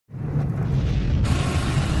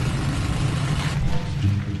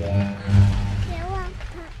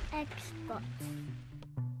spots.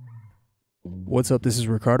 What's up, this is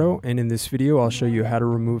Ricardo, and in this video I'll show you how to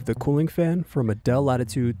remove the cooling fan from a Dell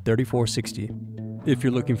Latitude 3460. If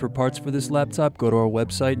you're looking for parts for this laptop, go to our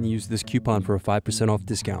website and use this coupon for a 5% off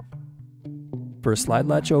discount. First, slide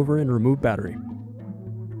latch over and remove battery.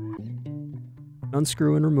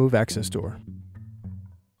 Unscrew and remove access door.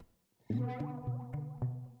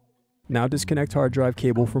 Now disconnect hard drive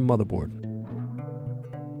cable from motherboard.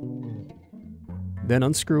 Then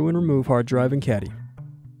unscrew and remove hard drive and caddy.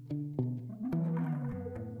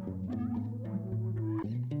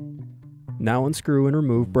 Now unscrew and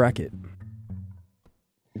remove bracket.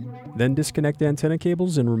 Then disconnect antenna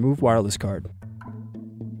cables and remove wireless card.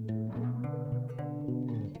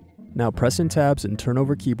 Now press in tabs and turn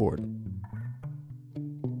over keyboard.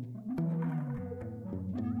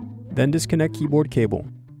 Then disconnect keyboard cable.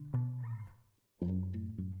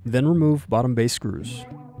 Then remove bottom base screws.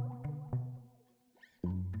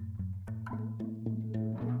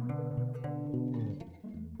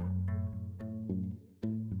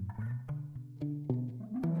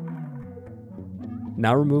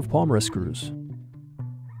 Now remove palmrest screws.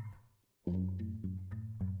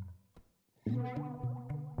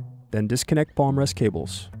 Then disconnect palmrest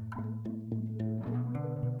cables.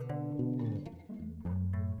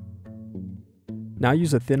 Now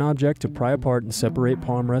use a thin object to pry apart and separate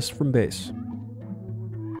palmrest from base.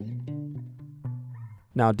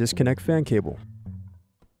 Now disconnect fan cable.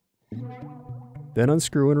 Then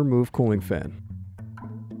unscrew and remove cooling fan.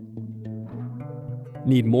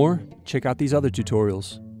 Need more? Check out these other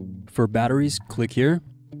tutorials. For batteries, click here.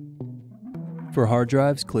 For hard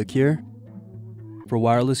drives, click here. For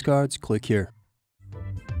wireless cards, click here.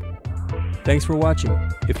 Thanks for watching.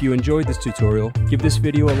 If you enjoyed this tutorial, give this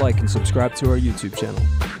video a like and subscribe to our YouTube channel.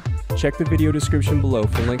 Check the video description below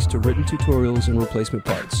for links to written tutorials and replacement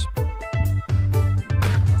parts.